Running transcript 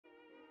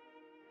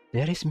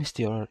There is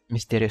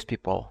mysterious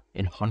people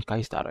in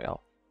Honkai Star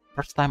Rail.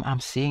 First time I'm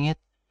seeing it,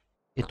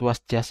 it was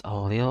just a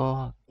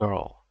little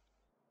girl.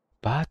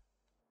 But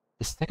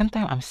the second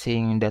time I'm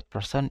seeing that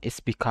person,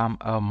 it's become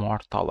a more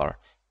taller,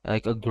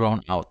 like a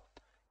grown up,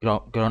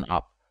 and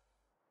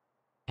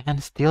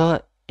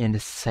still in the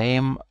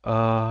same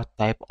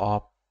type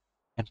of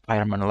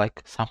environment,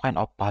 like some kind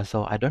of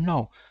puzzle. I don't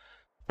know.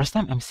 First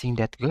time I'm seeing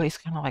that girl is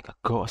kind of like a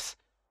ghost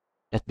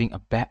that being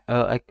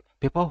like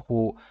people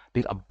who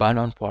been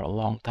abandoned for a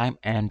long time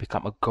and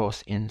become a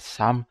ghost in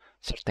some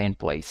certain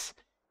place.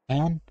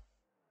 And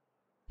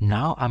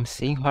now I'm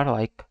seeing her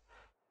like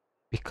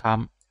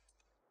become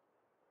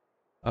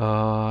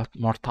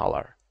more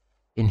taller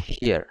in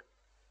here.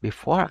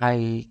 Before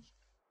I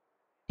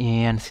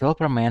in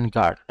Silverman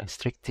Guard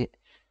restricted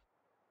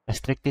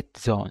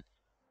zone.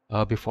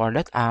 Before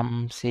that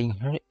I'm seeing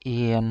her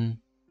in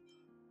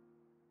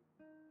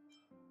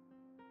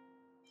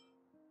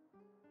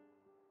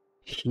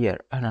here.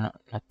 Oh, no,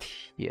 not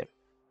here.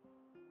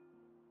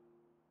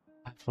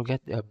 I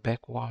forget the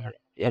backwater.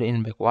 Yeah,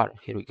 in backwater.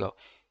 Here we go.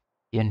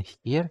 In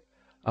here.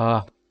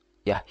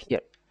 Yeah,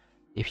 here.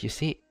 If you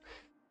see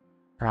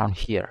around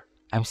here,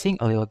 I'm seeing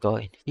a little girl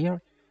in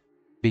here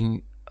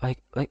being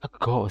like a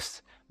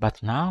ghost.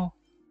 But now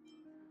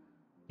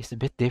it's a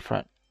bit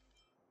different.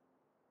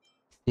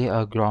 They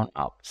are grown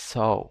up.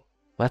 So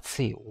let's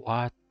see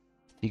what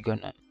she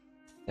gonna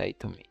say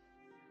to me.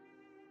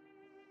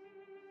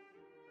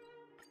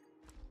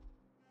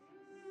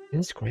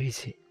 This is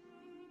crazy.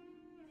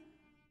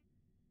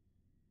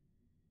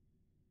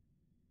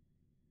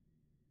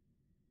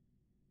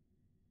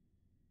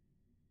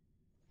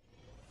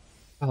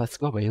 Well, let's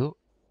go, Bailu.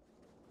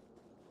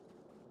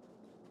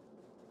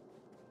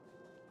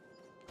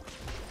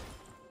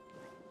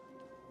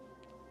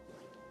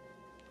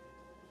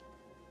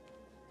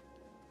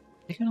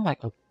 They're kind of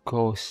like a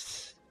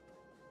ghost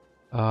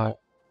uh,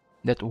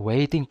 that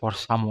waiting for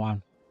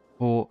someone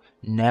who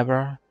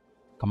never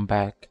come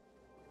back.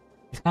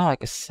 It's kind of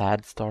like a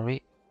sad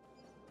story.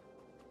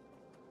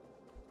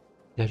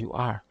 There you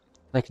are.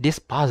 Like this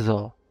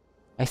puzzle.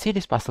 I see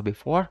this puzzle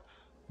before,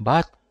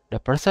 but the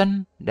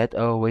person that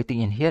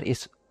waiting in here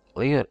is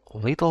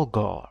little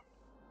girl.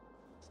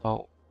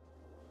 So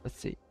let's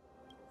see.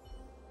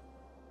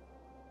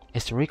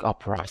 Historic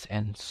operas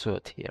and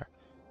suit here.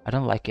 I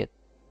don't like it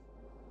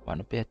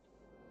one bit.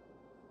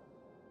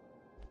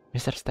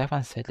 Mr.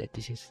 Stefan said that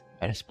this is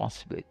my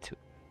responsibility too.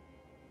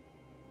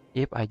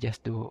 If I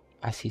just do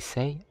as he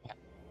say,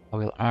 I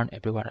will earn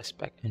everyone's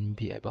respect and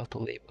be able to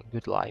live a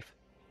good life.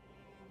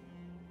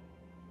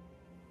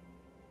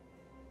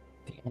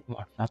 Nothing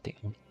anymore,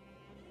 nothing.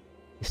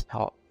 Is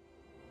how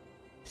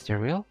is it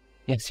real?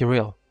 Yes, it's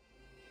real.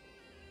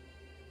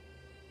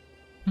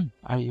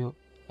 Are you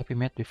have we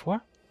met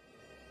before?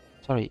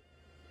 Sorry,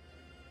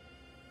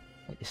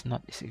 it's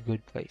not this is a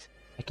good place.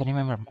 I can't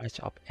remember much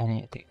of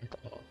anything at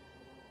all.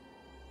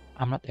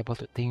 I'm not able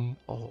to think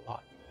a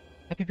lot.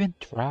 Have you been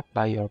trapped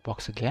by your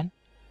box again?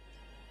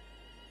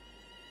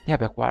 Yeah,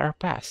 backwater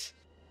pass.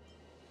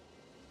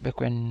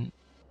 Back when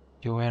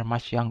you were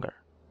much younger.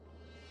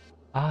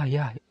 Ah,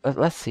 yeah.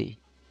 Let's see.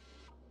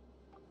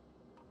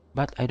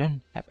 But I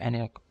don't have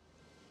any.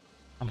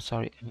 I'm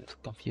sorry, I'm a little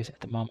confused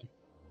at the moment.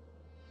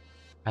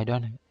 I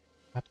don't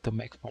have to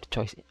make more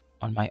choice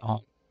on my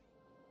own.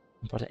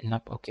 Important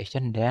enough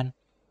occasion, then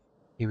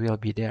he will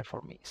be there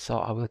for me. So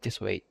I will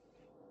just wait.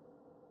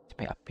 It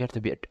may appear to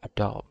be a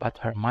doll, but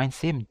her mind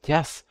seems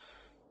just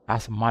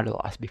as model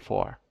as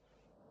before.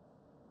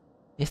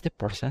 Is the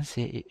person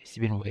she's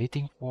been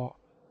waiting for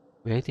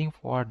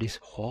this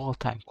whole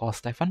time called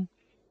Stefan?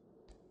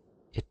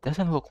 It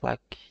doesn't look like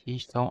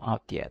he's gone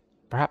out yet.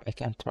 Perhaps I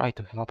can try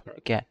to help her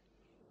again.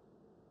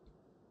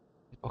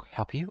 Okay,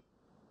 help you?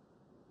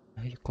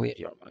 Now you clear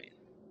your mind.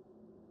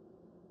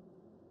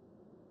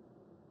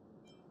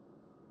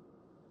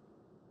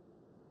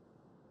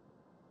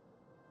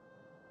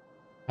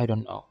 I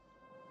don't know.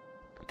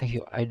 Thank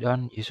you. I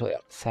don't usually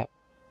accept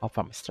help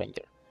from a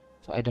stranger,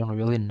 so I don't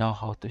really know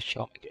how to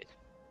show my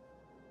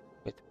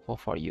grateful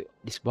for you.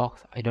 This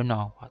box, I don't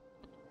know what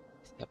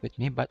is up with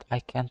me, but I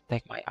can't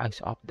take my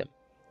eyes off them,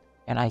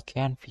 and I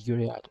can't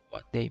figure out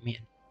what they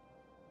mean.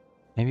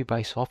 Maybe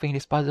by solving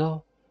this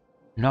puzzle?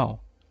 No,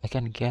 I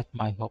can get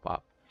my hope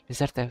up.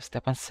 Mr.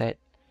 Stefan said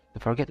to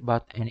forget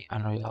about any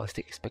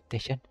unrealistic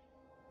expectation.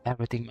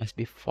 Everything must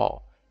be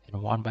full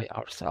and won by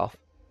ourselves.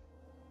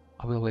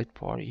 I will wait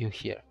for you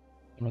here.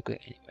 I'm not going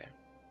anywhere.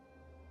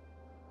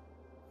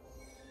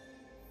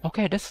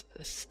 Okay, that's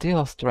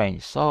still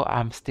strange. So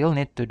I'm still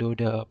need to do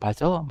the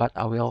puzzle, but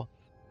I will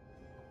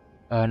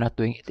not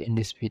doing it in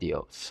this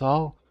video.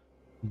 So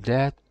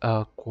that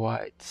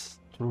quite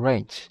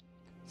strange.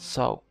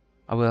 So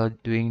I will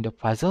doing the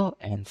puzzle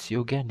and see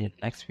you again in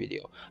the next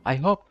video. I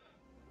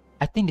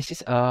think this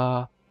is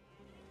a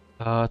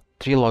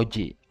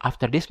trilogy.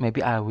 After this,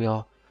 maybe I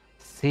will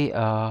see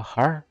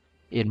her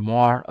in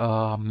more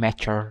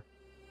mature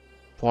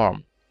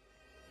form.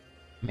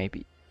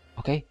 Maybe.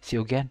 Okay, see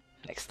you again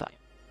next time.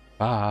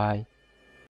 Bye.